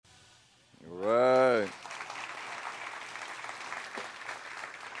Right.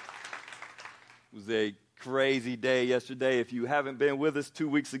 It was a crazy day yesterday. If you haven't been with us, 2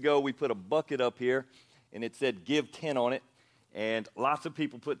 weeks ago, we put a bucket up here, and it said Give 10 on it, and lots of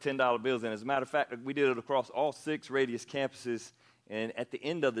people put $10 bills in. As a matter of fact, we did it across all 6 Radius campuses, and at the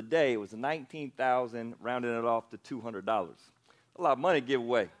end of the day, it was $19,000, rounding it off to $200. A lot of money to give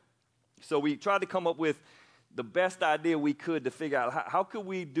away. So we tried to come up with the best idea we could to figure out how could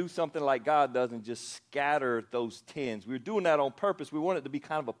we do something like God does and just scatter those tens. We were doing that on purpose. We wanted it to be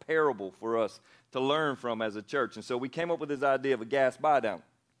kind of a parable for us to learn from as a church. And so we came up with this idea of a gas buy-down.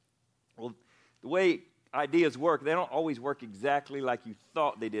 Well, the way ideas work, they don't always work exactly like you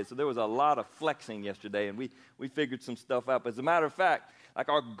thought they did. So there was a lot of flexing yesterday, and we figured some stuff out. As a matter of fact, like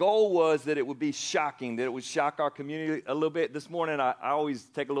our goal was that it would be shocking, that it would shock our community a little bit. This morning, I always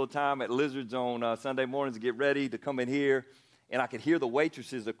take a little time at Lizards on Sunday mornings to get ready to come in here, and I could hear the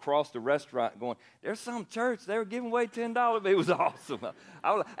waitresses across the restaurant going, "There's some church, they were giving away $10. It was awesome.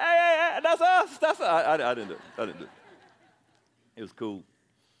 I was like, hey, that's us, that's us. I didn't do it. It was cool.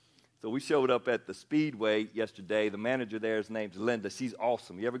 So we showed up at the Speedway yesterday. The manager there's name's Linda. She's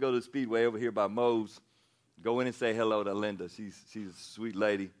awesome. You ever go to the Speedway over here by Moe's? Go in and say hello to Linda. She's a sweet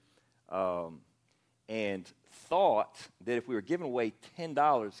lady. And thought that if we were giving away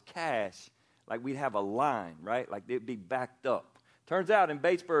 $10 cash, like we'd have a line, right? Like they'd be backed up. Turns out in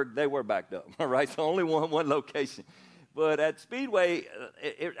Batesburg, they were backed up, all right? So only one location. But at Speedway,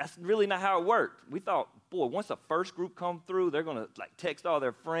 that's really not how it worked. We thought, boy, once the first group come through, they're going to like text all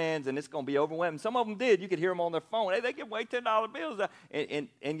their friends, and it's going to be overwhelming. Some of them did. You could hear them on their phone. Hey, they give away $10 bills.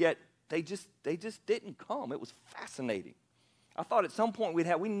 And yet they just didn't come. It was fascinating. I thought at some point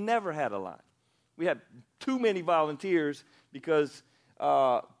we never had a line. We had too many volunteers because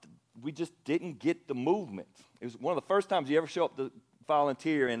we just didn't get the movement. It was one of the first times you ever show up to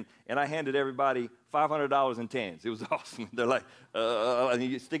volunteer, and I handed everybody $500 in tens. It was awesome. They're like, and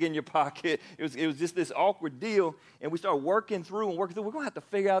you stick it in your pocket. It was just this awkward deal, and we started working through. We're going to have to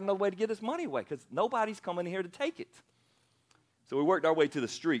figure out another way to get this money away because nobody's coming here to take it. So we worked our way to the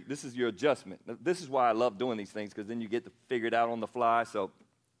street. This is your adjustment. This is why I love doing these things, because then you get to figure it out on the fly.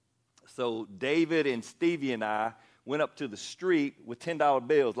 So David and Stevie and I went up to the street with $10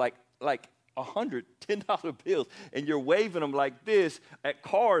 bills, like 100 $10 bills, and you're waving them like this at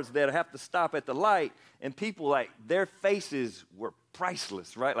cars that have to stop at the light, and people, like, their faces were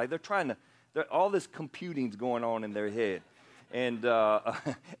priceless, right? Like all this computing's going on in their head. And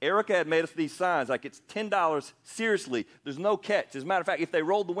Erica had made us these signs, like it's $10, seriously, there's no catch. As a matter of fact, if they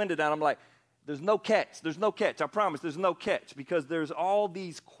rolled the window down, I'm like, there's no catch, I promise, there's no catch, because there's all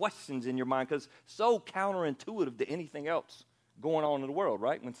these questions in your mind, because so counterintuitive to anything else going on in the world,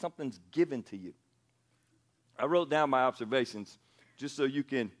 right? When something's given to you. I wrote down my observations just so you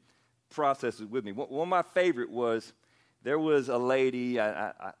can process it with me. One of my favorite was, there was a lady,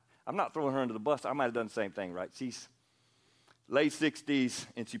 I'm not throwing her under the bus, I might have done the same thing, right? She's late 60s,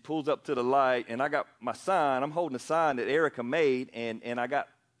 and she pulls up to the light, and I got my sign. I'm holding a sign that Erica made, and I got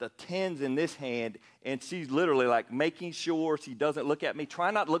the tens in this hand, and she's literally like making sure she doesn't look at me.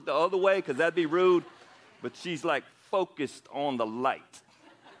 Try not to look the other way, because that'd be rude, but she's like focused on the light.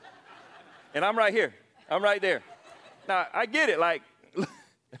 And I'm right here. I'm right there. Now, I get it. Like,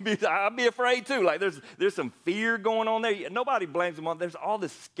 I'd be afraid too. Like, there's some fear going on there. Nobody blames them on. There's all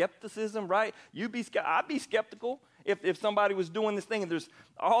this skepticism, right? I'd be skeptical if somebody was doing this thing, and there's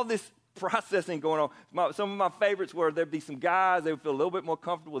all this processing going on. Some of my favorites were, there'd be some guys, they would feel a little bit more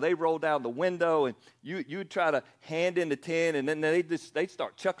comfortable. They roll down the window, and you'd try to hand in the 10, and then they'd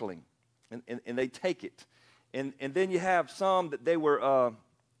start chuckling, and they take it. And then you have some that they were, I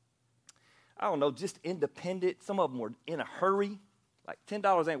don't know, just independent. Some of them were in a hurry. Like,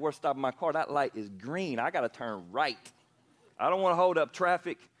 $10 ain't worth stopping my car. That light is green. I got to turn right. I don't want to hold up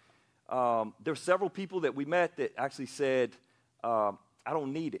traffic. There were several people that we met that actually said, I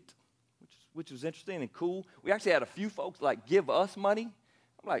don't need it, which was interesting and cool. We actually had a few folks, like, give us money.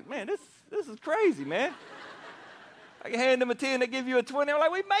 I'm like, man, this is crazy, man. I can hand them a 10, they give you a 20. I'm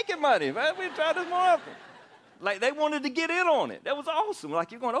like, we making money, man. We try this more often. Like, they wanted to get in on it. That was awesome.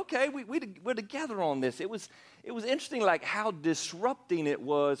 Like, you're going, okay, we're together on this. It was interesting, like, how disrupting it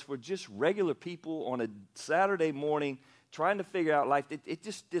was for just regular people on a Saturday morning trying to figure out life. It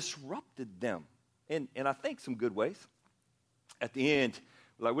just disrupted them in I think some good ways. At the end,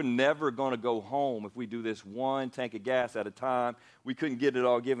 like, we're never going to go home if we do this one tank of gas at a time. We couldn't get it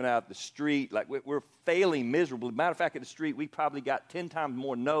all given out the street. Like, we're failing miserably. Matter of fact, at the street, we probably got 10 times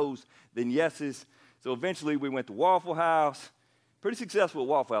more no's than yeses. So eventually we went to Waffle House. Pretty successful at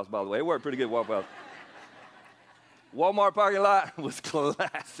Waffle House, by the way. It worked pretty good at Waffle House. Walmart parking lot was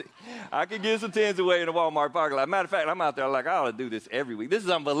classic. I could give some tens away in the Walmart parking lot. Matter of fact, I'm out there like, I ought to do this every week. This is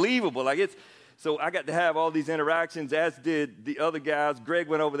unbelievable. So I got to have all these interactions, as did the other guys. Greg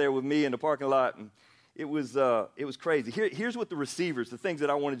went over there with me in the parking lot, and it was crazy. Here's what the receivers, the things that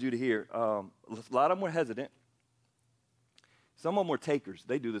I wanted you to hear. A lot of them were hesitant. Some of them were takers.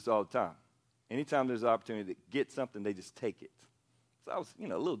 They do this all the time. Anytime there's an opportunity to get something, they just take it. So I was, a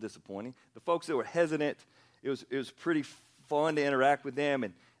little disappointing. The folks that were hesitant, it was pretty fun to interact with them,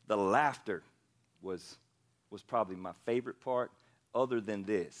 and the laughter was probably my favorite part, other than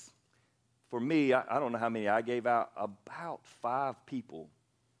this. For me, I don't know how many I gave out. About 5 people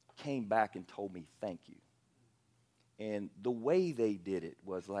came back and told me thank you. And the way they did it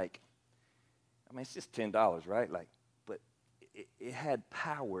was like, it's just $10, right? But it had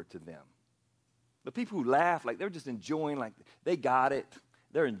power to them. The people who laugh, they're just enjoying, they got it.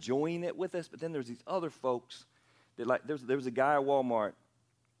 They're enjoying it with us. But then there's these other folks that, there was a guy at Walmart.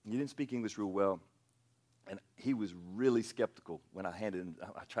 He didn't speak English real well. And he was really skeptical when I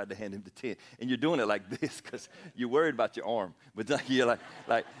tried to hand him the 10. And you're doing it like this because you're worried about your arm. But you're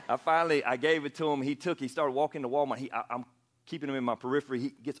I gave it to him. He started walking to Walmart. I'm keeping him in my periphery. He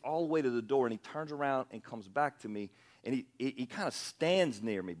gets all the way to the door, and he turns around and comes back to me. And he kind of stands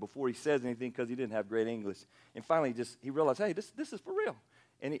near me before he says anything because he didn't have great English. And finally, he realized, hey, this is for real.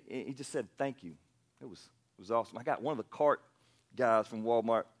 And he just said, thank you. It was awesome. I got one of the cart guys from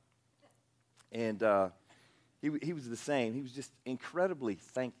Walmart, and he was the same. He was just incredibly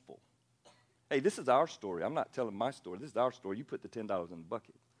thankful. Hey, this is our story. I'm not telling my story. This is our story. You put the $10 in the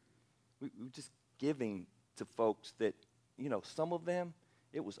bucket. We're just giving to folks that, some of them,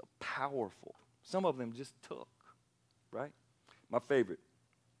 it was powerful. Some of them just took, right? My favorite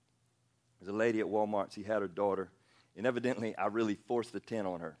was a lady at Walmart. She had her daughter, and evidently I really forced the 10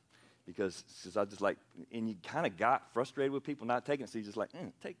 on her because I just and you kind of got frustrated with people not taking it, so you just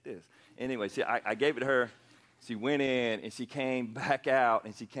take this. Anyway, I gave it to her. She went in, and she came back out,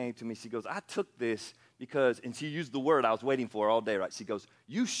 and she came to me. She goes, I took this because, and she used the word I was waiting for all day, right? She goes,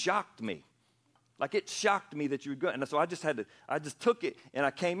 you shocked me. It shocked me that you were good. And so I just took it, and I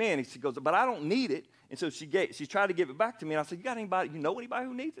came in, and she goes, but I don't need it. And so she tried to give it back to me, and I said, you know anybody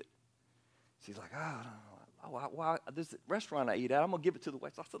who needs it? She's like, I don't know. Well, this restaurant I eat at, I'm going to give it to the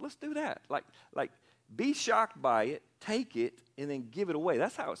waiter. I said, let's do that. Be shocked by it, take it, and then give it away.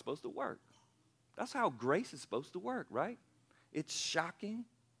 That's how it's supposed to work. That's how grace is supposed to work, right? It's shocking.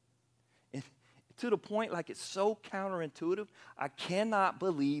 And to the point, it's so counterintuitive, I cannot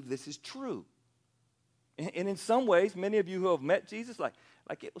believe this is true. And in some ways, many of you who have met Jesus,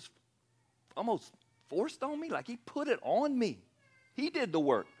 it was almost forced on me. He put it on me. He did the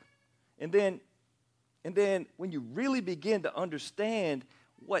work. And then when you really begin to understand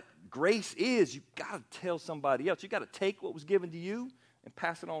what grace is, you got to tell somebody else. You got to take what was given to you and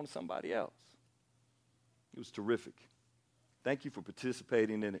pass it on to somebody else. It was terrific. Thank you for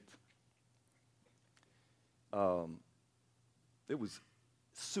participating in it. It was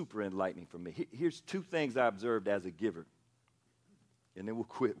super enlightening for me. Here's 2 things I observed as a giver, and then we'll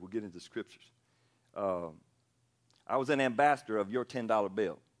quit. We'll get into scriptures. I was an ambassador of your $10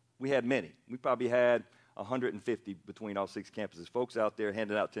 bill. We had many. We probably had 150 between all 6 campuses. Folks out there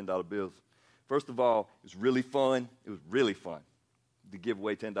handing out $10 bills. First of all, it was really fun. It was really fun to give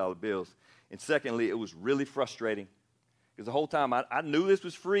away $10 bills. And secondly, it was really frustrating because the whole time I knew this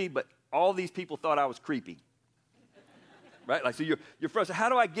was free, but all these people thought I was creepy. Right? So you're frustrated. How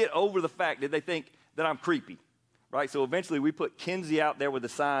do I get over the fact that they think that I'm creepy? Right? So eventually we put Kinsey out there with a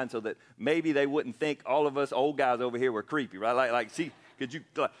sign so that maybe they wouldn't think all of us old guys over here were creepy, right? See, because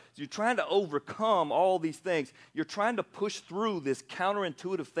you're trying to overcome all these things. You're trying to push through this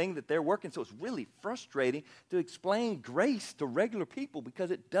counterintuitive thing that they're working. So it's really frustrating to explain grace to regular people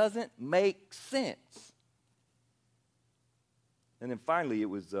because it doesn't make sense. And then finally, it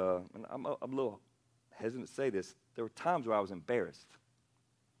was, and I'm a little hesitant to say this, there were times where I was embarrassed.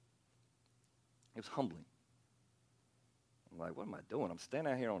 It was humbling. I'm like, what am I doing? I'm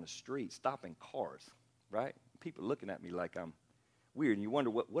standing out here on the street stopping cars, right? People looking at me like I'm weird, and you wonder,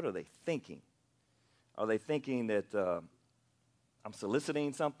 what are they thinking? Are they thinking that I'm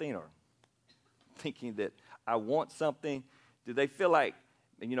soliciting something or thinking that I want something? Do they feel like,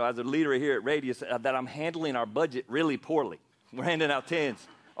 as a leader here at Radius, that I'm handling our budget really poorly? We're handing out 10s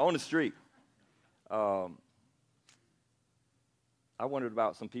on the street. I wondered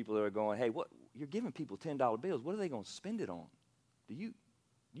about some people that are going, hey, you're giving people $10 bills. What are they going to spend it on? You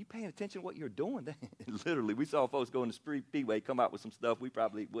paying attention to what you're doing? Literally, we saw folks go in the speedway, come out with some stuff we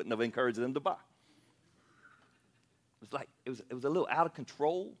probably wouldn't have encouraged them to buy. It was a little out of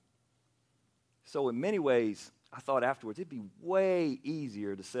control. So in many ways, I thought afterwards it'd be way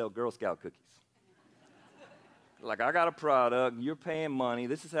easier to sell Girl Scout cookies. Like, I got a product, you're paying money.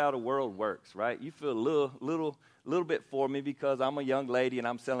 This is how the world works, right? You feel a little bit for me because I'm a young lady and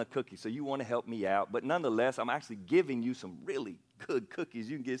I'm selling cookies, so you want to help me out. But nonetheless, I'm actually giving you some really good cookies.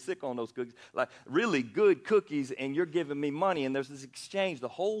 You can get sick on those cookies, like really good cookies, and you're giving me money, and there's this exchange. The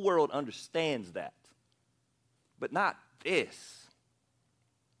whole world understands that, but not this.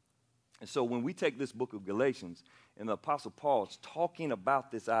 And so when we take this book of Galatians, and the Apostle Paul is talking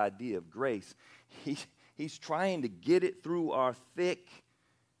about this idea of grace, he's trying to get it through our thick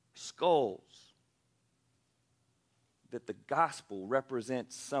skulls that the gospel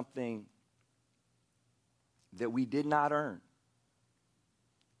represents something that we did not earn,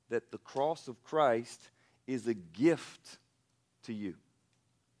 that the cross of Christ is a gift to you.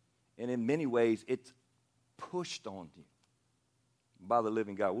 And in many ways, it's pushed on you by the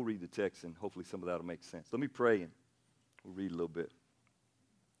living God. We'll read the text, and hopefully some of that will make sense. Let me pray, and we'll read a little bit.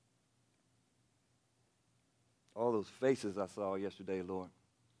 All those faces I saw yesterday, Lord.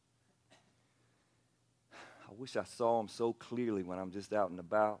 I wish I saw them so clearly when I'm just out and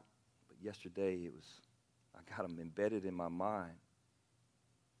about. But yesterday, I got them embedded in my mind.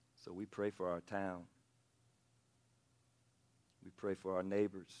 So we pray for our town. We pray for our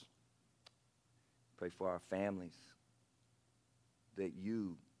neighbors. Pray for our families. That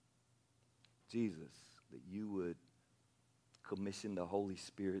you, Jesus, that you would commission the Holy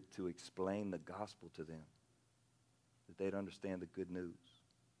Spirit to explain the gospel to them, that they'd understand the good news.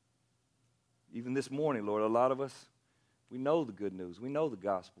 Even this morning, Lord, a lot of us, we know the good news. We know the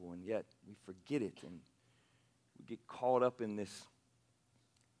gospel, and yet we forget it, and we get caught up in this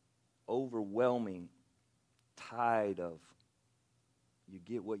overwhelming tide of you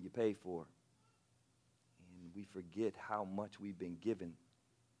get what you pay for. And we forget how much we've been given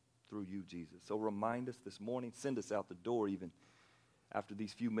through you, Jesus. So remind us this morning, send us out the door even after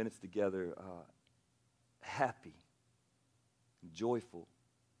these few minutes together, happy, joyful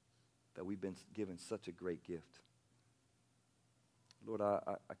that we've been given such a great gift. Lord,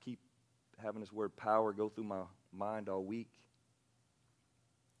 I keep having this word power go through my mind all week.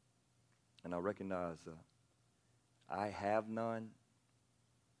 And I recognize I have none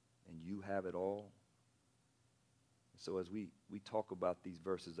and you have it all. So as we talk about these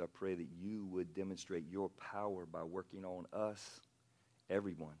verses, I pray that you would demonstrate your power by working on us,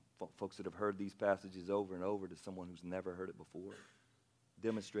 everyone, folks that have heard these passages over and over, to someone who's never heard it before.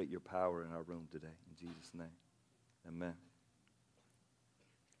 Demonstrate your power in our room today. In Jesus' name, amen.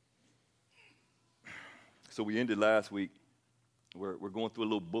 So we ended last week. We're going through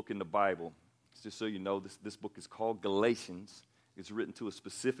a little book in the Bible. Just so you know, this book is called Galatians. It's written to a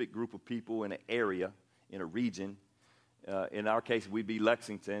specific group of people in an area, in a region. In our case, we'd be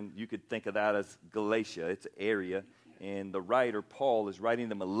Lexington. You could think of that as Galatia. It's an area. And the writer, Paul, is writing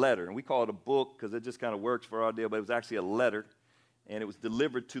them a letter. And we call it a book because it just kind of works for our deal, but it was actually a letter. And it was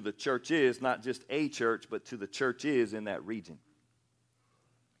delivered to the churches, not just a church, but to the churches in that region.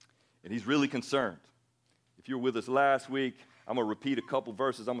 And he's really concerned. If you were with us last week, I'm going to repeat a couple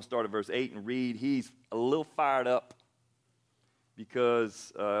verses. I'm going to start at verse 8 and read. He's a little fired up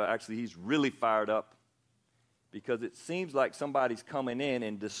because, actually, he's really fired up because it seems like somebody's coming in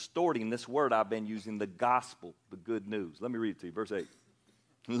and distorting this word I've been using, the gospel, the good news. Let me read it to you, verse 8.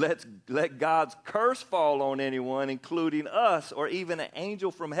 Let God's curse fall on anyone, including us, or even an angel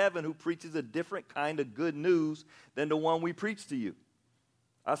from heaven who preaches a different kind of good news than the one we preach to you.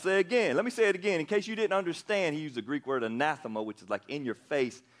 I say again, let me say it again. In case you didn't understand, he used the Greek word anathema, which is like in your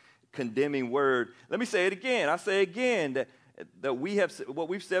face, condemning word. Let me say it again. I say again that we have what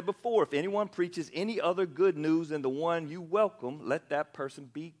we've said before. If anyone preaches any other good news than the one you welcome, let that person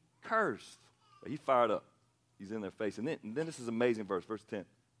be cursed. He's fired up. He's in their face. And then this is an amazing verse 10.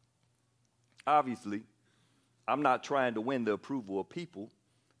 Obviously, I'm not trying to win the approval of people,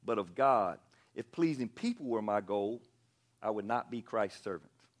 but of God. If pleasing people were my goal, I would not be Christ's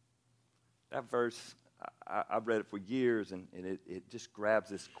servant. That verse, I've read it for years, and it just grabs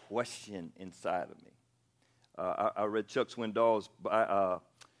this question inside of me. I read Chuck Swindoll's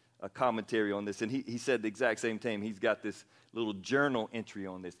a commentary on this, and he said the exact same thing. He's got this little journal entry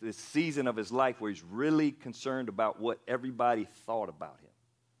on this season of his life where he's really concerned about what everybody thought about him.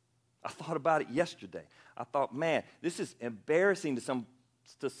 I thought about it yesterday. I thought, man, this is embarrassing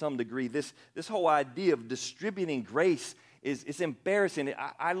to some degree. This whole idea of distributing grace it's embarrassing.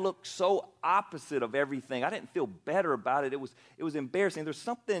 I look so opposite of everything. I didn't feel better about it. It was embarrassing. There's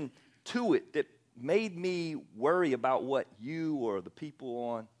something to it that made me worry about what you or the people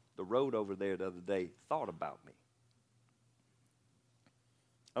on the road over there the other day thought about me.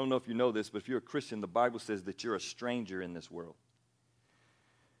 I don't know if you know this, but if you're a Christian, the Bible says that you're a stranger in this world.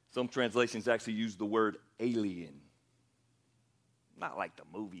 Some translations actually use the word alien. Not like the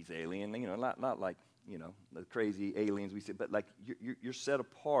movies Alien, not like, the crazy aliens we see, but like you're set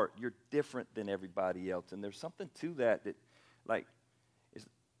apart. You're different than everybody else. And there's something to that like,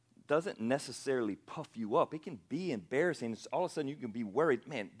 doesn't necessarily puff you up. It can be embarrassing. All of a sudden you can be worried,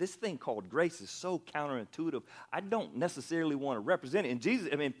 man, this thing called grace is so counterintuitive. I don't necessarily want to represent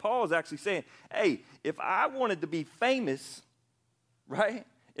it. And Paul is actually saying, hey, if I wanted to be famous, right?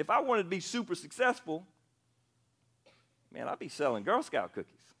 If I wanted to be super successful, man, I'd be selling Girl Scout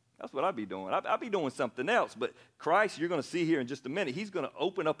cookies. That's what I'd be doing. I'd be doing something else. But Christ, you're going to see here in just a minute, he's going to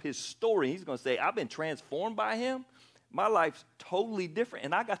open up his story. He's going to say, I've been transformed by him. My life's totally different.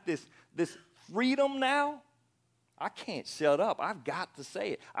 And I got this freedom now. I can't shut up. I've got to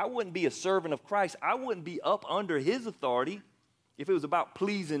say it. I wouldn't be a servant of Christ. I wouldn't be up under his authority if it was about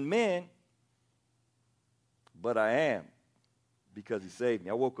pleasing men. But I am, because he saved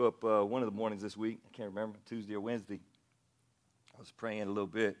me. I woke up one of the mornings this week. I can't remember, Tuesday or Wednesday. I was praying a little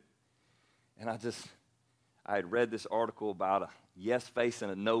bit. And I had read this article about a yes face and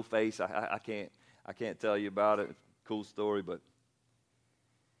a no face. I can't tell you about it. Cool story, but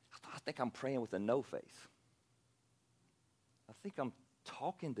I think I'm praying with a no face. I think I'm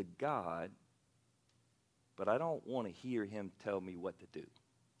talking to God, but I don't want to hear him tell me what to do.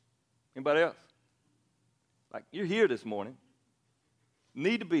 Anybody else? Like, you're here this morning.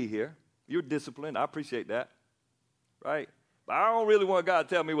 Need to be here. You're disciplined. I appreciate that. Right? But I don't really want God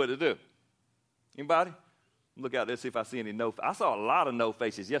to tell me what to do. Anybody? Look out there, see if I see any no. I saw a lot of no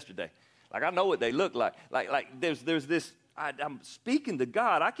faces yesterday. Like, I know what they look like. Like there's this, I'm speaking to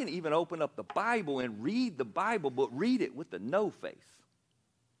God. I can even open up the Bible and read the Bible, but read it with the no face.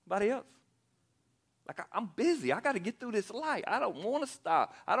 Anybody else? Like, I'm busy. I got to get through this life. I don't want to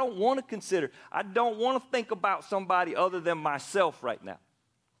stop. I don't want to consider. I don't want to think about somebody other than myself right now.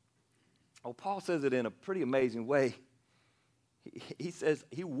 Oh, Paul says it in a pretty amazing way. He says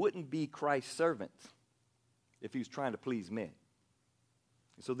he wouldn't be Christ's servant if he was trying to please men.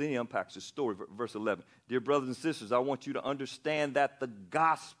 So then he unpacks his story, verse 11. Dear brothers and sisters, I want you to understand that the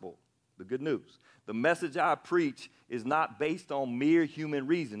gospel, the good news, the message I preach is not based on mere human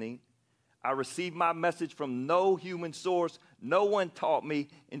reasoning. I received my message from no human source. No one taught me.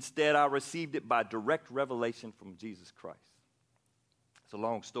 Instead, I received it by direct revelation from Jesus Christ. It's a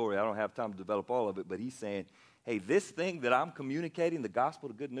long story. I don't have time to develop all of it, but he's saying, hey, this thing that I'm communicating, the gospel,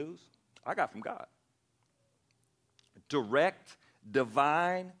 the good news, I got from God. Direct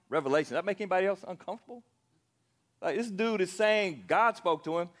divine revelation. That make anybody else uncomfortable? Like, this dude is saying God spoke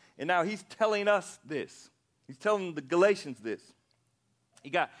to him, and now he's telling us this. He's telling the Galatians this. He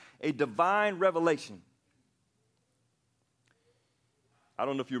got a divine revelation. I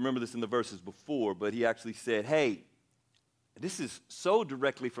don't know if you remember this in the verses before, but he actually said, hey, this is so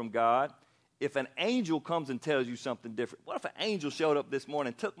directly from God. If an angel comes and tells you something different, what if an angel showed up this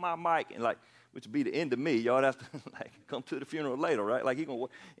morning, took my mic, and which would be the end of me. Y'all have to come to the funeral later, right?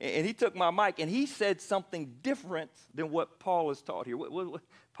 And he took my mic and he said something different than what Paul has taught here.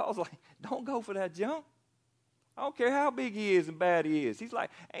 Paul's like, don't go for that junk. I don't care how big he is and bad he is. He's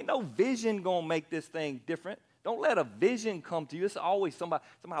like, ain't no vision gonna make this thing different. Don't let a vision come to you. It's always somebody.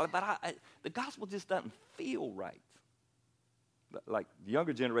 But the gospel just doesn't feel right. Like the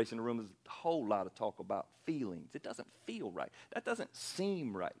younger generation in the room, there's a whole lot of talk about feelings. It doesn't feel right. That doesn't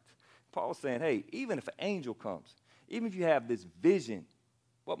seem right. Paul's saying, hey, even if an angel comes, even if you have this vision,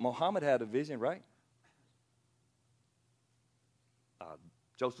 Muhammad had a vision, right?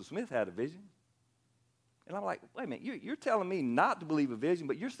 Joseph Smith had a vision. And I'm like, wait a minute, you're telling me not to believe a vision,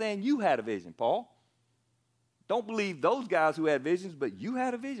 but you're saying you had a vision, Paul. Don't believe those guys who had visions, but you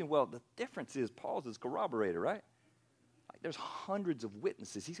had a vision. Well, the difference is Paul's is corroborated, right? There's hundreds of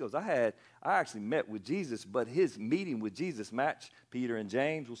witnesses. He goes, I actually met with Jesus, but his meeting with Jesus matched Peter and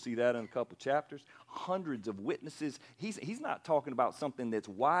James. We'll see that in a couple chapters. Hundreds of witnesses. He's not talking about something that's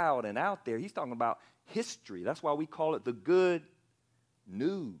wild and out there. He's talking about history. That's why we call it the good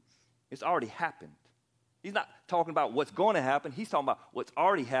news. It's already happened. He's not talking about what's going to happen. He's talking about what's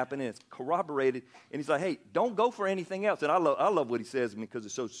already happened, and it's corroborated. And he's like, hey, don't go for anything else. And I love what he says because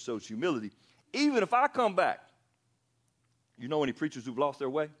it shows humility. Even if I come back, you know any preachers who've lost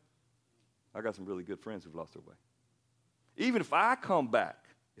their way? I got some really good friends who've lost their way. Even if I come back,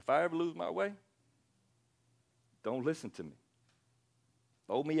 if I ever lose my way, don't listen to me.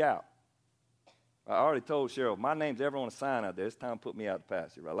 Throw me out. I already told Cheryl, my name's ever on a sign out there. It's time to put me out the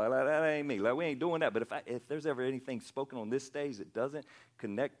pasture. Right? Like, that ain't me. Like, we ain't doing that. But if there's ever anything spoken on this stage that doesn't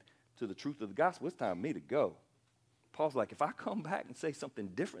connect to the truth of the gospel, it's time for me to go. Paul's like, if I come back and say something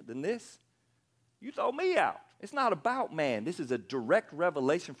different than this, you throw me out. It's not about man. This is a direct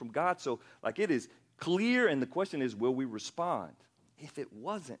revelation from God. So, like, it is clear, and the question is, will we respond? If it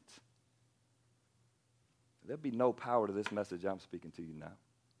wasn't, there'd be no power to this message I'm speaking to you now.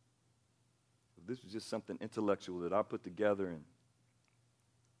 If this was just something intellectual that I put together and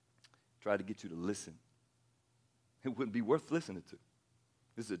tried to get you to listen, it wouldn't be worth listening to.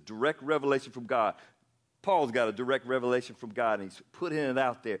 This is a direct revelation from God. Paul's got a direct revelation from God, and he's putting it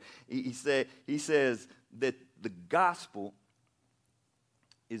out there. He says that the gospel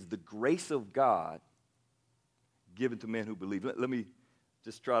is the grace of God given to men who believe. Let me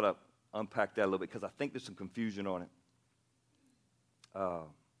just try to unpack that a little bit, because I think there's some confusion on it.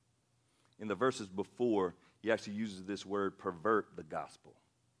 In the verses before, he actually uses this word, pervert the gospel.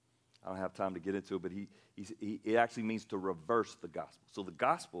 I don't have time to get into it, but it actually means to reverse the gospel. So the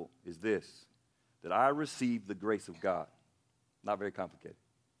gospel is this, that I received the grace of God. Not very complicated.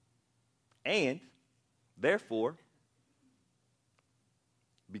 And, therefore,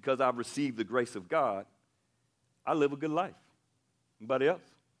 because I've received the grace of God, I live a good life. Anybody else?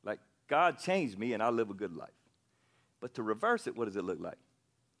 Like, God changed me and I live a good life. But to reverse it, what does it look like?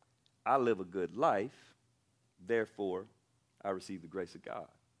 I live a good life, therefore, I receive the grace of God.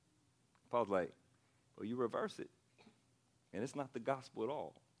 Paul's like, well, you reverse it, and it's not the gospel at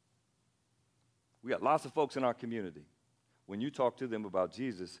all. We got lots of folks in our community. When you talk to them about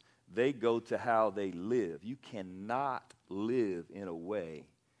Jesus, they go to how they live. You cannot live in a way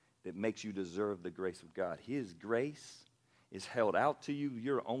that makes you deserve the grace of God. His grace is held out to you.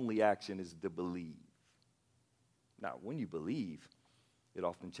 Your only action is to believe. Now, when you believe, it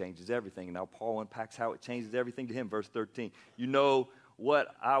often changes everything. And now Paul unpacks how it changes everything to him. Verse 13, you know what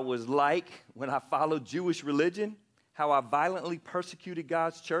I was like when I followed Jewish religion, how I violently persecuted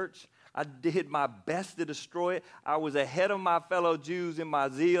God's church. I did my best to destroy it. I was ahead of my fellow Jews in my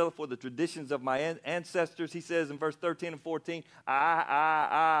zeal for the traditions of my ancestors. He says in verse 13 and 14,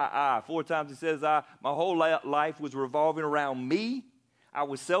 I. 4 times he says I. My whole life was revolving around me. I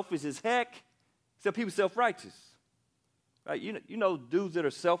was selfish as heck, except he was self-righteous. Right? You know dudes that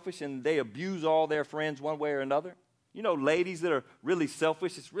are selfish and they abuse all their friends one way or another. You know ladies that are really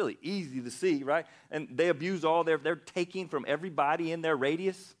selfish. It's really easy to see, right? And they abuse they're taking from everybody in their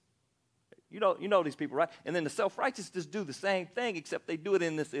radius. You know these people, right? And then the self-righteous just do the same thing, except they do it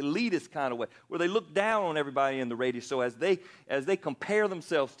in this elitist kind of way, where they look down on everybody in the radius. So as they compare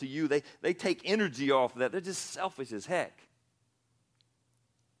themselves to you, they take energy off of that. They're just selfish as heck.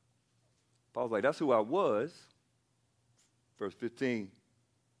 Paul's like, that's who I was. Verse 15.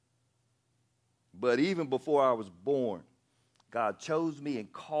 But even before I was born, God chose me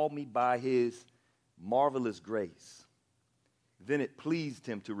and called me by his marvelous grace. Then it pleased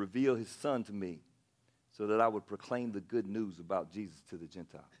him to reveal his son to me so that I would proclaim the good news about Jesus to the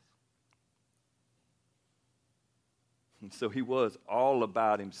Gentiles. And so he was all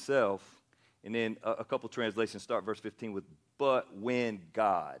about himself. And then a couple translations start verse 15 with, but when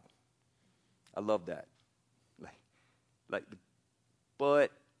God. I love that.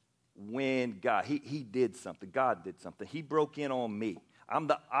 But when God, he did something. God did something. He broke in on me. I'm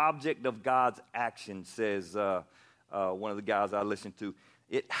the object of God's action, says one of the guys I listened to.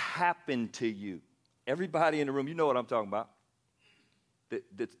 It happened to you. Everybody in the room, you know what I'm talking about,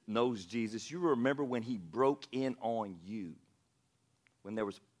 that knows Jesus. You remember when he broke in on you, when there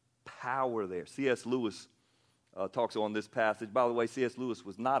was power there. C.S. Lewis talks on this passage. By the way, C.S. Lewis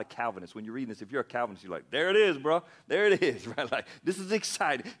was not a Calvinist. When you're reading this, if you're a Calvinist, you're like, there it is, bro. There it is, right? Like, this is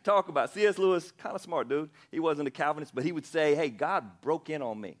exciting. Talk about it. C.S. Lewis, kind of smart dude. He wasn't a Calvinist, but he would say, hey, God broke in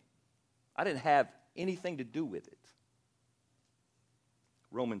on me. I didn't have anything to do with it.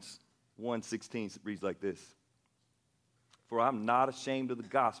 Romans 1:16 reads like this. For I'm not ashamed of the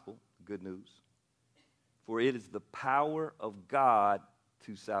gospel, good news, for it is the power of God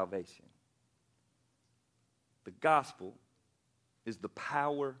to salvation. The gospel is the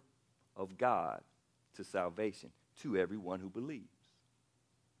power of God to salvation to everyone who believes.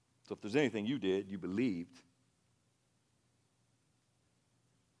 So if there's anything you did, you believed.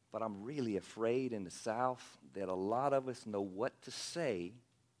 But I'm really afraid in the South that a lot of us know what to say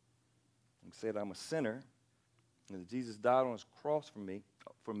and say that I'm a sinner and that Jesus died on his cross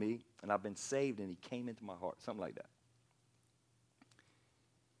for me, and I've been saved and he came into my heart, something like that.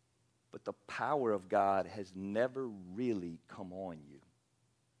 But the power of God has never really come on you.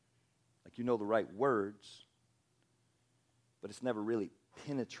 Like, you know the right words, but it's never really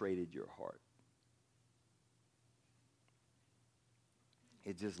penetrated your heart.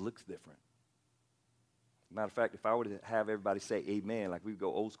 It just looks different. Matter of fact, if I were to have everybody say amen, like we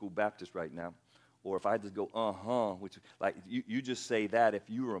go old school Baptist right now, Or if I just go, which, like, you just say that if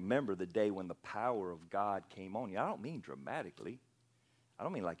you remember the day when the power of God came on you. I don't mean dramatically. I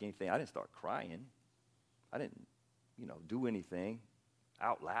don't mean like anything. I didn't start crying. I didn't, do anything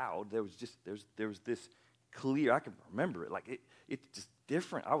out loud. There was this clear, I can remember it. Like, it's just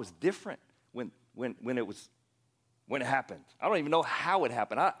different. I was different when it happened. I don't even know how it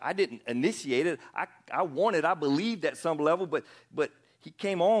happened. I didn't initiate it. I believed at some level, but he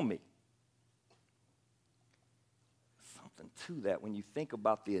came on me. To that when you think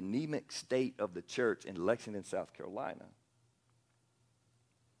about the anemic state of the church in Lexington, South Carolina,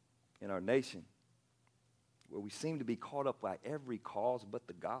 in our nation, where we seem to be caught up by every cause but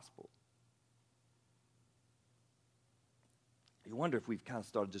the gospel. You wonder if we've kind of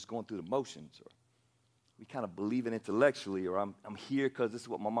started just going through the motions, or we kind of believe it intellectually, or I'm here because this is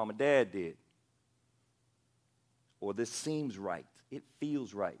what my mom and dad did, or this seems right, it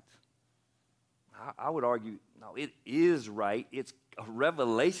feels right. I would argue, no, it is right. It's a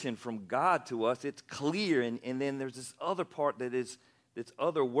revelation from God to us. It's clear. And then there's this other part that's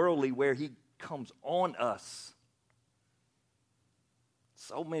otherworldly where he comes on us.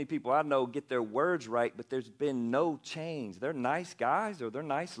 So many people I know get their words right, but there's been no change. They're nice guys or they're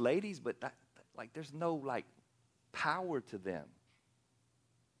nice ladies, but there's no power to them.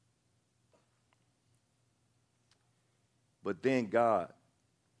 But then God,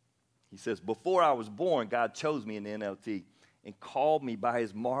 he says, before I was born, God chose me in the NLT and called me by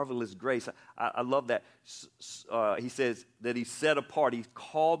his marvelous grace. I love that. He says that he's set apart. He's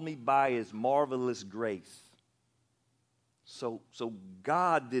called me by his marvelous grace. So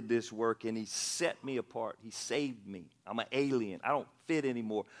God did this work, and he set me apart. He saved me. I'm an alien. I don't fit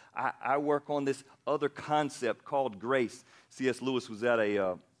anymore. I work on this other concept called grace. C.S. Lewis was at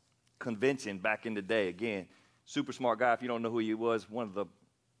a convention back in the day. Again, super smart guy. If you don't know who he was, one of the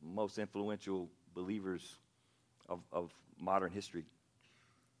most influential believers of modern history.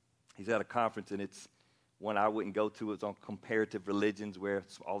 He's at a conference, and it's one I wouldn't go to. It's on comparative religions, where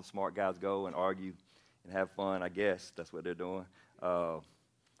all the smart guys go and argue and have fun. I guess that's what they're doing.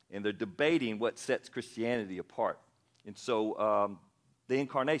 And they're debating what sets Christianity apart. And so the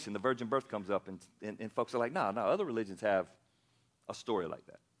incarnation, the virgin birth comes up, and folks are like, no, other religions have a story like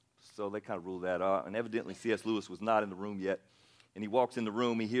that. So they kind of rule that out. And evidently C.S. Lewis was not in the room yet. And he walks in the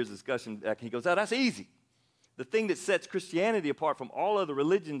room, he hears the discussion, and he goes, oh, that's easy. The thing that sets Christianity apart from all other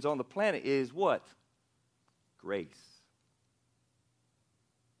religions on the planet is what? Grace.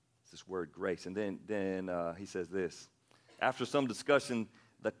 It's this word grace. And then he says this. After some discussion,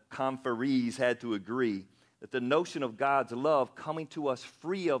 the conferees had to agree that the notion of God's love coming to us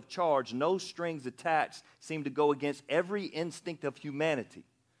free of charge, no strings attached, seemed to go against every instinct of humanity.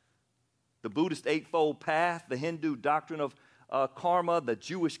 The Buddhist Eightfold Path, the Hindu doctrine of karma, the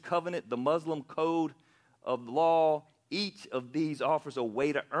Jewish covenant, the Muslim code of law, each of these offers a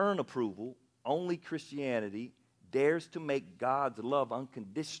way to earn approval. Only Christianity dares to make God's love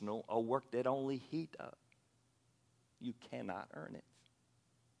unconditional, a work that only he does. You cannot earn it.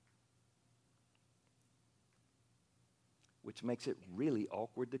 Which makes it really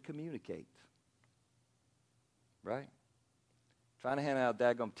awkward to communicate. Right? Trying to hand out a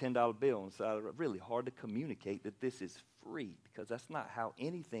daggum $10 bill, and it's really hard to communicate that this is free, because that's not how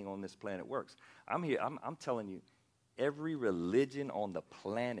anything on this planet works. I'm telling you, every religion on the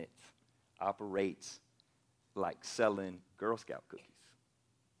planet operates like selling Girl Scout cookies.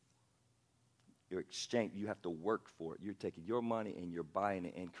 You have to work for it. You're taking your money and you're buying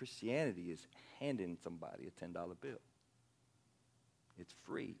it. And Christianity is handing somebody a $10 bill. It's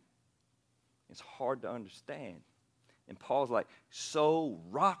free. It's hard to understand. And Paul's so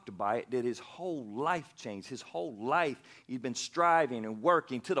rocked by it that his whole life changed. His whole life, he'd been striving and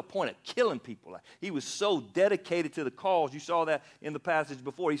working to the point of killing people. He was so dedicated to the cause. You saw that in the passage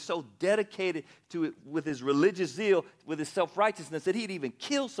before. He's so dedicated to it with his religious zeal, with his self-righteousness, that he'd even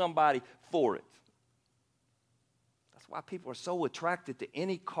kill somebody for it. That's why people are so attracted to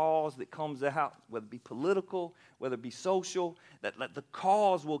any cause that comes out, whether it be political, whether it be social, that the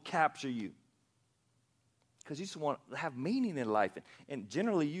cause will capture you. Because you just want to have meaning in life. And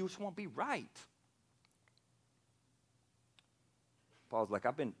generally, you just want to be right. Paul's like,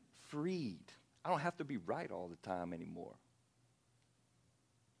 I've been freed. I don't have to be right all the time anymore.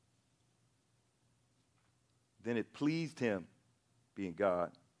 Then it pleased him, being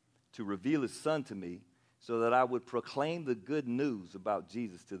God, to reveal his son to me so that I would proclaim the good news about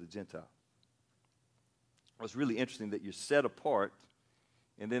Jesus to the Gentiles. It's really interesting that you're set apart,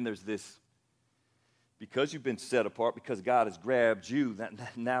 and then there's this, because you've been set apart, because God has grabbed you, that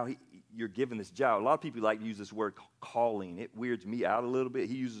now you're given this job. A lot of people like to use this word calling. It weirds me out a little bit.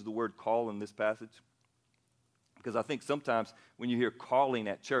 He uses the word call in this passage because I think sometimes when you hear calling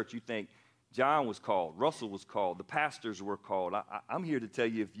at church, you think John was called, Russell was called, the pastors were called. I'm here to tell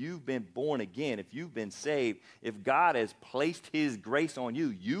you, if you've been born again, if you've been saved, if God has placed his grace on you,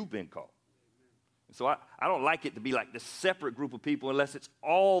 you've been called. So I don't like it to be like this separate group of people unless it's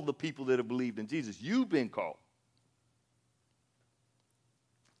all the people that have believed in Jesus. You've been called.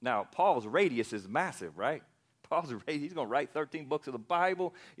 Now, Paul's radius is massive, right? Paul's radius, he's going to write 13 books of the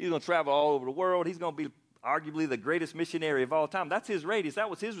Bible. He's going to travel all over the world. He's going to be arguably the greatest missionary of all time. That's his radius. That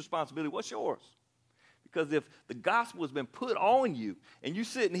was his responsibility. What's yours? Because if the gospel has been put on you and you're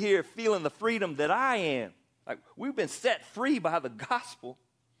sitting here feeling the freedom that I am, like we've been set free by the gospel,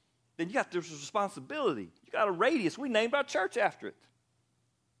 then you got this responsibility. You got a radius. We named our church after it.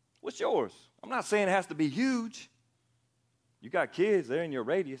 What's yours? I'm not saying it has to be huge. You got kids, they're in your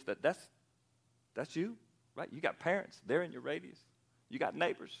radius. That's you, right? You got parents, they're in your radius. You got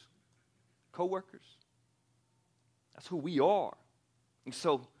neighbors, coworkers. That's who we are. And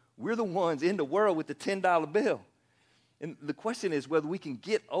so we're the ones in the world with the $10 bill. And the question is whether we can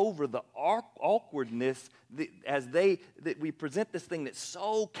get over the awkwardness that we present this thing that's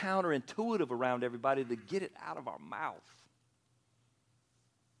so counterintuitive around everybody to get it out of our mouth.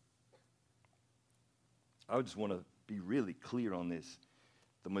 I just want to be really clear on this.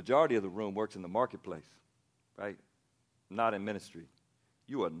 The majority of the room works in the marketplace, right? Not in ministry.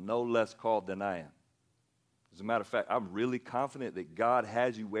 You are no less called than I am. As a matter of fact, I'm really confident that God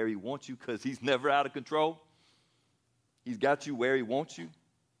has you where he wants you because he's never out of control. He's got you where he wants you.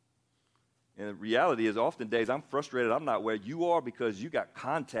 And the reality is often days I'm frustrated I'm not where you are because you got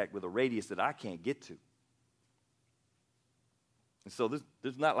contact with a radius that I can't get to. And so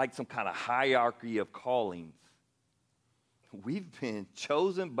there's not like some kind of hierarchy of callings. We've been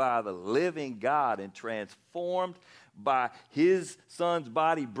chosen by the living God and transformed by his son's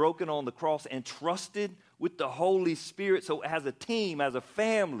body broken on the cross and trusted with the Holy Spirit. So as a team, as a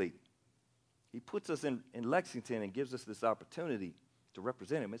family, he puts us in Lexington and gives us this opportunity to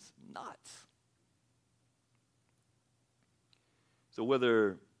represent him. It's nuts. So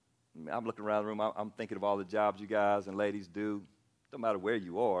whether I'm looking around the room, I'm thinking of all the jobs you guys and ladies do. No matter where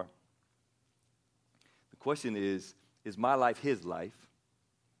you are. The question is my life his life?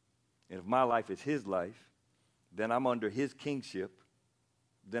 And if my life is his life, then I'm under his kingship.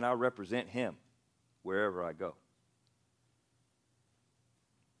 Then I represent him wherever I go.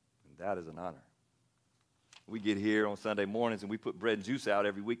 And that is an honor. We get here on Sunday mornings and we put bread and juice out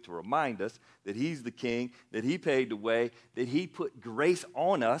every week to remind us that he's the king, that he paid the way, that he put grace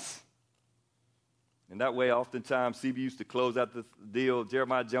on us. And that way, oftentimes, CB used to close out the deal.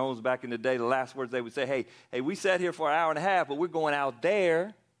 Jeremiah Jones back in the day, the last words they would say, hey, we sat here for an hour and a half, but we're going out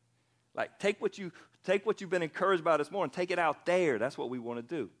there. Like, take what you've been encouraged by this morning, take it out there. That's what we want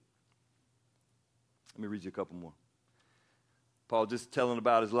to do. Let me read you a couple more. Paul just telling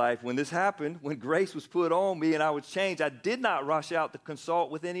about his life. When this happened, when grace was put on me and I was changed, I did not rush out to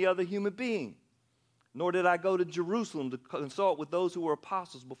consult with any other human being. Nor did I go to Jerusalem to consult with those who were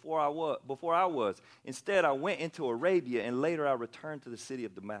apostles before I was. Instead, I went into Arabia, and later I returned to the city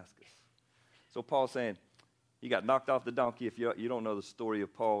of Damascus. So Paul's saying he got knocked off the donkey. If you don't know the story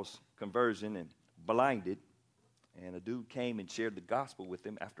of Paul's conversion and blinded, and a dude came and shared the gospel with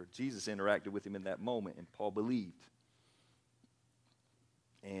him after Jesus interacted with him in that moment, and Paul believed.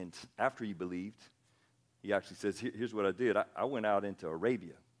 And after he believed, he actually says, here's what I did. I went out into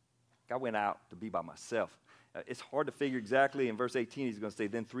Arabia. I went out to be by myself. It's hard to figure exactly. In verse 18, he's going to say,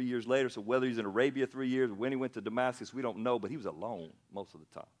 then 3 years later. So whether he's in Arabia 3 years or when he went to Damascus, we don't know. But he was alone most of the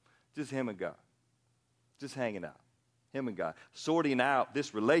time. Just him and God. Just hanging out. Him and God. Sorting out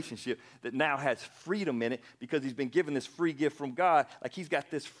this relationship that now has freedom in it because he's been given this free gift from God. Like he's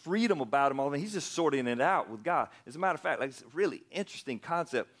got this freedom about him. He's just sorting it out with God. As a matter of fact, like it's a really interesting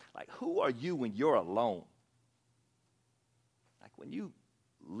concept. Like who are you when you're alone? Like when you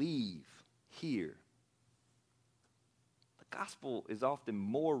leave here. The gospel is often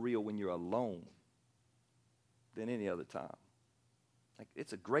more real when you're alone than any other time. Like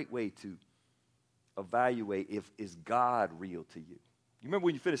it's a great way to evaluate is God real to you. You remember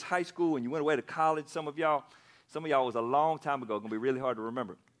when you finished high school and you went away to college? Some of y'all was a long time ago. It's going to be really hard to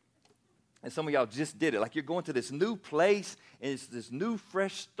remember. And some of y'all just did it. Like you're going to this new place and it's this new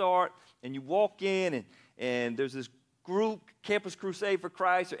fresh start and you walk in and there's this group, Campus Crusade for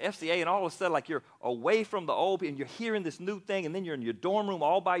Christ or FCA, and all of a sudden, like you're away from the old, and you're hearing this new thing, and then you're in your dorm room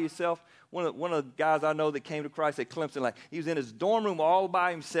all by yourself. One of the guys I know that came to Christ at Clemson, like he was in his dorm room all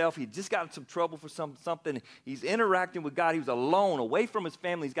by himself. He just got in some trouble for something. He's interacting with God. He was alone, away from his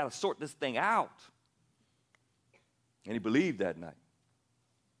family. He's got to sort this thing out. And he believed that night.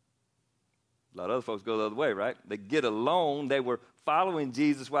 A lot of other folks go the other way, right? They get alone. They were following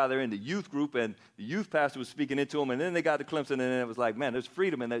Jesus while they're in the youth group, and the youth pastor was speaking into them, and then they got to Clemson, and then it was like, man, there's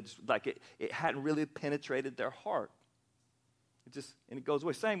freedom, and it's like it hadn't really penetrated their heart. And it goes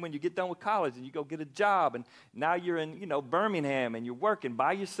away. Same when you get done with college and you go get a job, and now you're in, Birmingham, and you're working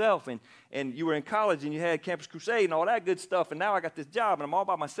by yourself, and you were in college and you had Campus Crusade and all that good stuff, and now I got this job and I'm all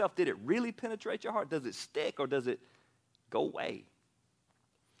by myself. Did it really penetrate your heart? Does it stick, or does it go away?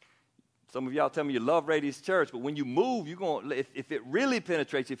 Some of y'all tell me you love Radius Church, but when you move, if it really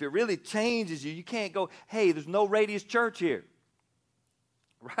penetrates you, if it really changes you, you can't go, hey, there's no Radius Church here,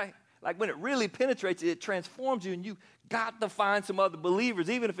 right? Like when it really penetrates you, it transforms you, and you got to find some other believers,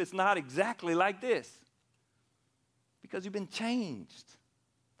 even if it's not exactly like this, because you've been changed.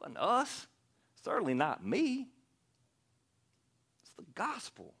 It wasn't us, certainly not me. It's the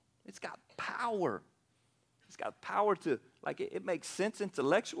gospel. It's got power. It's got power to, like, it makes sense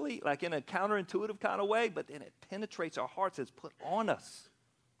intellectually, like in a counterintuitive kind of way, but then it penetrates our hearts. It's put on us.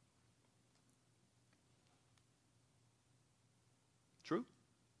 True?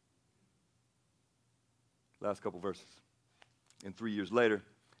 Last couple verses. And 3 years later,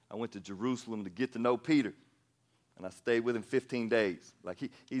 I went to Jerusalem to get to know Peter. And I stayed with him 15 days. Like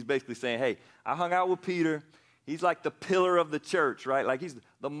he's basically saying, hey, I hung out with Peter. He's like the pillar of the church, right? Like he's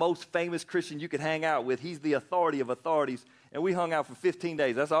the most famous Christian you could hang out with. He's the authority of authorities. And we hung out for 15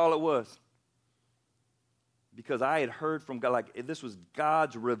 days. That's all it was. Because I had heard from God, like this was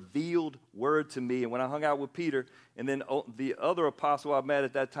God's revealed word to me. And when I hung out with Peter, and then the other apostle I met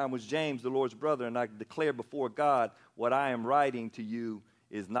at that time was James, the Lord's brother, and I declared before God, what I am writing to you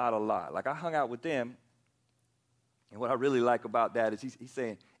is not a lie. Like I hung out with them, and what I really like about that is he's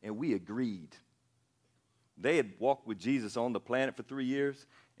saying, and we agreed. They had walked with Jesus on the planet for 3 years,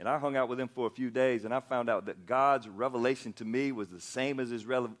 and I hung out with them for a few days, and I found out that God's revelation to me was the same as his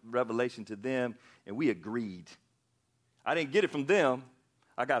revelation to them, and we agreed. I didn't get it from them.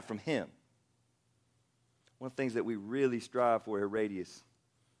 I got it from him. One of the things that we really strive for at Radius,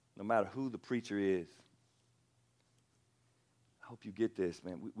 no matter who the preacher is, I hope you get this,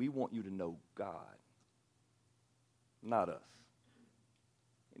 man. We want you to know God, not us.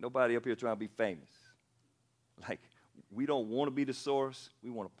 Ain't nobody up here trying to be famous. Like, we don't want to be the source.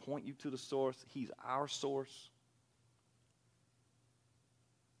 We want to point you to the source. He's our source.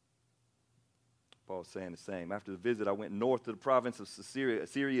 Paul's saying the same. After the visit, I went north to the province of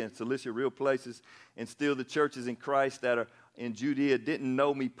Syria and Cilicia, real places, and still the churches in Christ that are in Judea didn't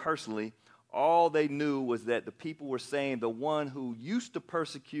know me personally. All they knew was that the people were saying the one who used to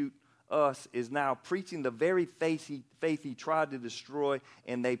persecute us is now preaching the very faith he tried to destroy,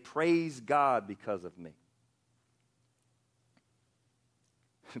 and they praise God because of me.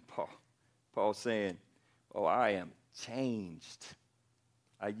 Paul's saying, oh, I am changed.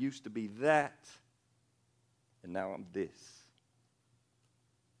 I used to be that, and now I'm this.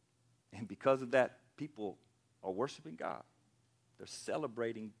 And because of that, people are worshiping God. They're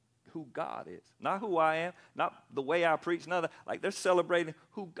celebrating who God is. Not who I am, not the way I preach, none of that. Like, they're celebrating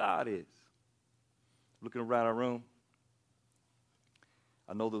who God is. Looking around our room,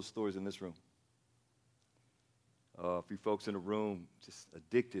 I know those stories in this room. A few folks in the room just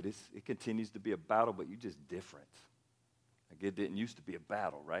addicted. It continues to be a battle, but you're just different. Like it didn't used to be a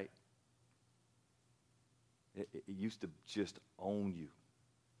battle, right? It used to just own you.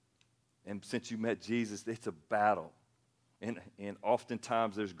 And since you met Jesus, it's a battle. And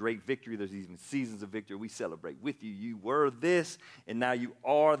oftentimes there's great victory. There's even seasons of victory. We celebrate with you. You were this, and now you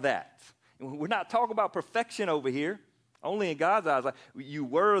are that. And we're not talking about perfection over here. Only in God's eyes. Like, you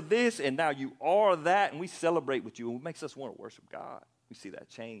were this, and now you are that, and we celebrate with you. And it makes us want to worship God. We see that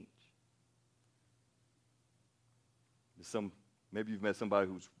change. Maybe you've met somebody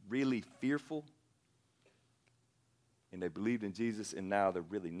who's really fearful, and they believed in Jesus, and now they're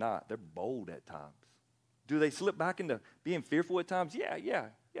really not. They're bold at times. Do they slip back into being fearful at times?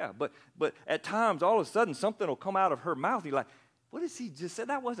 Yeah. But at times, all of a sudden, something will come out of her mouth. You're like, what did she just say?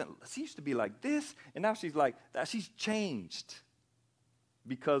 That wasn't, she used to be like this, and now she's like that. She's changed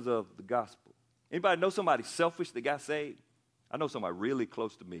because of the gospel. Anybody know somebody selfish that got saved? I know somebody really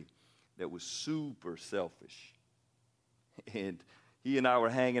close to me that was super selfish. And he and I were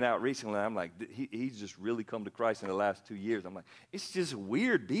hanging out recently. I'm like, he's just really come to Christ in the last 2 years. I'm like, it's just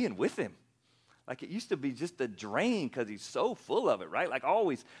weird being with him. Like it used to be just a drain because he's so full of it, right? Like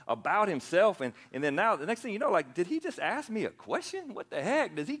always about himself. And then now, the next thing you know, like, did he just ask me a question? What the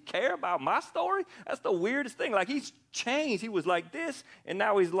heck? Does he care about my story? That's the weirdest thing. Like he's changed. He was like this, and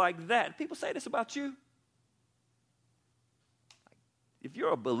now he's like that. People say this about you. If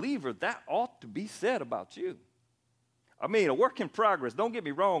you're a believer, that ought to be said about you. I mean, a work in progress. Don't get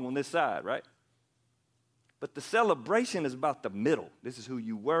me wrong on this side, right? But the celebration is about the middle. This is who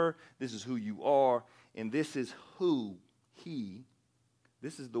you were, this is who you are, and this is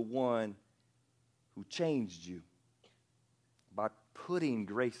this is the one who changed you by putting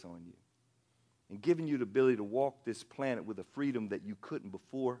grace on you and giving you the ability to walk this planet with a freedom that you couldn't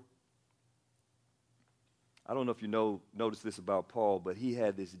before. I don't know if you notice this about Paul, but he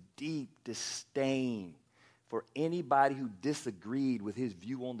had this deep disdain for anybody who disagreed with his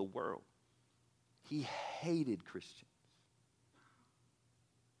view on the world. He hated Christians.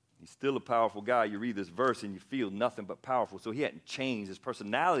 He's still a powerful guy. You read this verse and you feel nothing but powerful. So he hadn't changed. His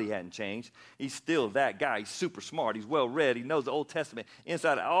personality hadn't changed. He's still that guy. He's super smart. He's well read. He knows the Old Testament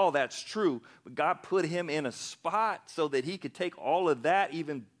inside. All that's true. But God put him in a spot so that he could take all of that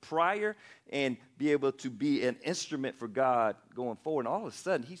even prior and be able to be an instrument for God going forward. And all of a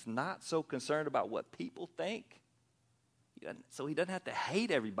sudden, he's not so concerned about what people think. So he doesn't have to hate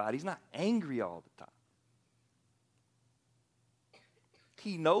everybody. He's not angry all the time.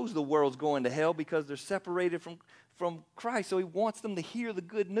 He knows the world's going to hell because they're separated from Christ. So he wants them to hear the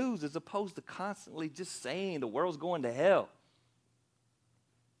good news as opposed to constantly just saying the world's going to hell.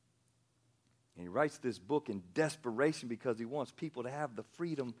 And he writes this book in desperation because he wants people to have the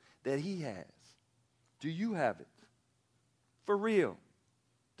freedom that he has. Do you have it? For real?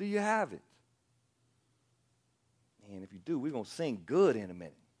 Do you have it? And if you do, we're going to sing good in a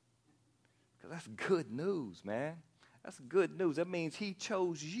minute. Because that's good news, man. That's good news. That means he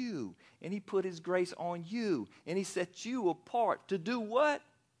chose you, and he put his grace on you, and he set you apart to do what?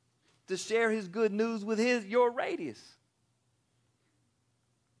 To share his good news with your radius.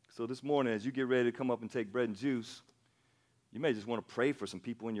 So this morning, as you get ready to come up and take bread and juice, you may just want to pray for some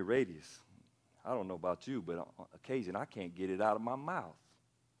people in your radius. I don't know about you, but on occasion, I can't get it out of my mouth.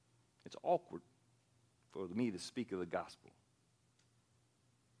 It's awkward for me to speak of the gospel.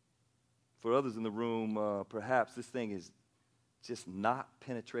 For others in the room, perhaps this thing has just not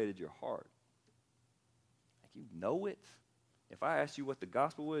penetrated your heart. Like you know it. If I asked you what the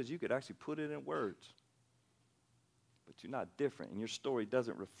gospel was, you could actually put it in words. But you're not different, and your story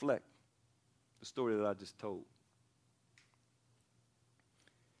doesn't reflect the story that I just told.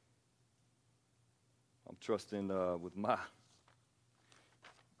 I'm trusting with my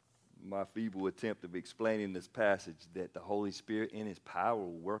feeble attempt of explaining this passage that the Holy Spirit in his power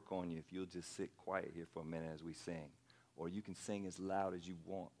will work on you if you'll just sit quiet here for a minute as we sing. Or you can sing as loud as you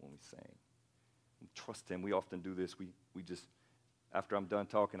want when we sing. And trust him. We often do this. We just, after I'm done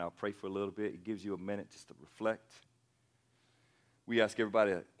talking, I'll pray for a little bit. It gives you a minute just to reflect. We ask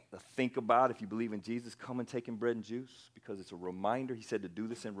everybody to think about, if you believe in Jesus, come and take in bread and juice because it's a reminder. He said to do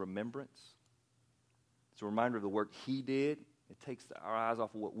this in remembrance. It's a reminder of the work he did. It takes our eyes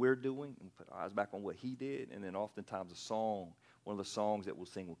off of what we're doing and put our eyes back on what he did. And then oftentimes a song, one of the songs that we'll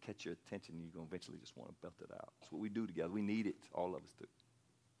sing will catch your attention and you're going to eventually just want to belt it out. That's what we do together. We need it. All of us do.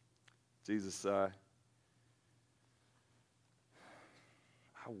 Jesus, I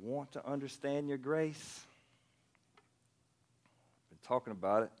want to understand your grace. I've been talking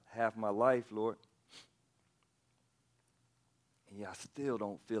about it half my life, Lord. And yeah, I still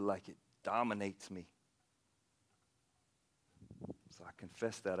don't feel like it dominates me. So I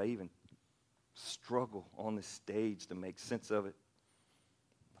confess that. I even struggle on this stage to make sense of it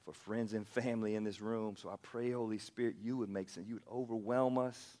for friends and family in this room. So I pray, Holy Spirit, you would make sense. You would overwhelm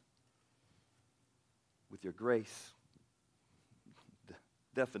us with your grace. The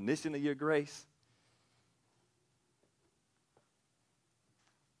definition of your grace.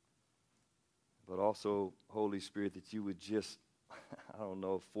 But also, Holy Spirit, that you would just, I don't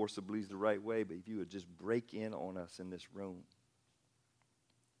know if forcibly is the right way, but if you would just break in on us in this room.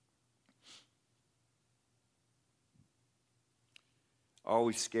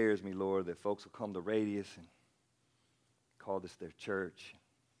 Always scares me, Lord, that folks will come to Radius and call this their church.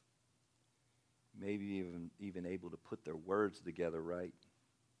 Maybe even able to put their words together right.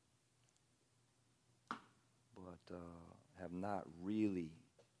 But have not really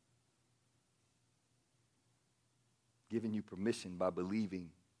given you permission by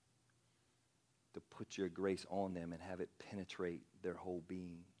believing to put your grace on them and have it penetrate their whole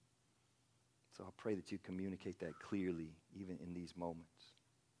being. So I pray that you communicate that clearly, even in these moments.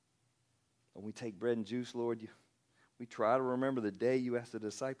 When we take bread and juice, Lord, we try to remember the day you asked the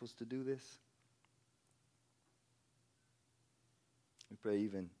disciples to do this. We pray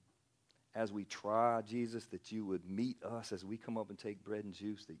even as we try, Jesus, that you would meet us as we come up and take bread and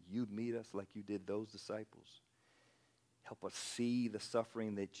juice, that you'd meet us like you did those disciples. Help us see the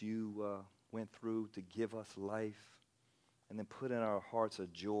suffering that you went through to give us life, and then put in our hearts a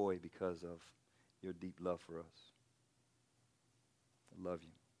joy because of your deep love for us. I love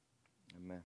you. Amen.